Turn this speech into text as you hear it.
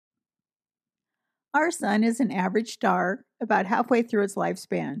Our sun is an average star about halfway through its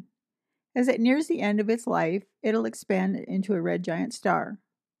lifespan. As it nears the end of its life, it'll expand into a red giant star.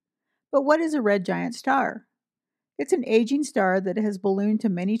 But what is a red giant star? It's an aging star that has ballooned to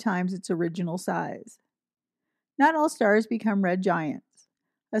many times its original size. Not all stars become red giants.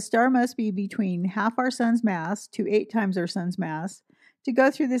 A star must be between half our sun's mass to 8 times our sun's mass to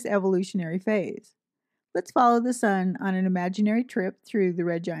go through this evolutionary phase. Let's follow the sun on an imaginary trip through the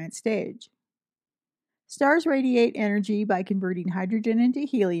red giant stage. Stars radiate energy by converting hydrogen into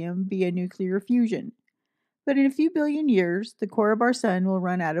helium via nuclear fusion. But in a few billion years, the core of our sun will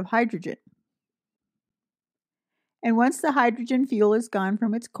run out of hydrogen. And once the hydrogen fuel is gone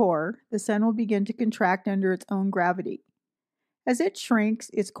from its core, the sun will begin to contract under its own gravity. As it shrinks,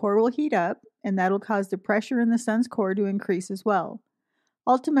 its core will heat up, and that'll cause the pressure in the sun's core to increase as well.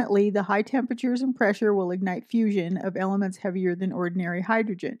 Ultimately, the high temperatures and pressure will ignite fusion of elements heavier than ordinary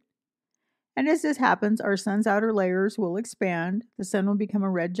hydrogen. And as this happens, our sun's outer layers will expand, the sun will become a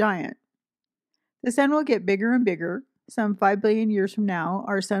red giant. The sun will get bigger and bigger. Some 5 billion years from now,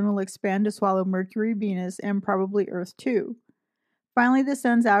 our sun will expand to swallow Mercury, Venus, and probably Earth too. Finally, the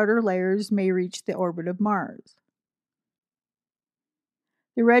sun's outer layers may reach the orbit of Mars.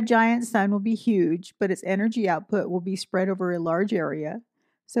 The red giant sun will be huge, but its energy output will be spread over a large area,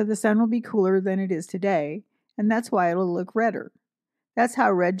 so the sun will be cooler than it is today, and that's why it'll look redder. That's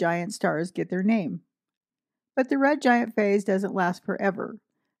how red giant stars get their name. But the red giant phase doesn't last forever.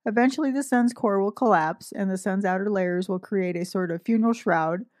 Eventually the sun's core will collapse and the sun's outer layers will create a sort of funeral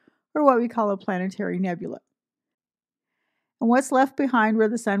shroud, or what we call a planetary nebula. And what's left behind where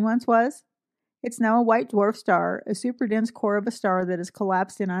the sun once was? It's now a white dwarf star, a superdense core of a star that has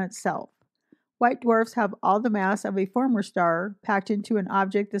collapsed in on itself. White dwarfs have all the mass of a former star packed into an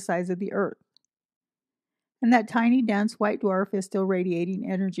object the size of the Earth. And that tiny, dense white dwarf is still radiating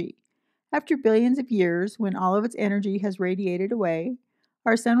energy. After billions of years, when all of its energy has radiated away,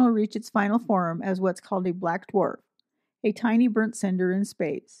 our sun will reach its final form as what's called a black dwarf, a tiny burnt cinder in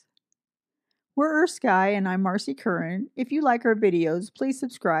space. We're EarthSky, and I'm Marcy Curran. If you like our videos, please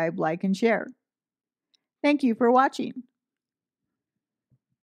subscribe, like, and share. Thank you for watching.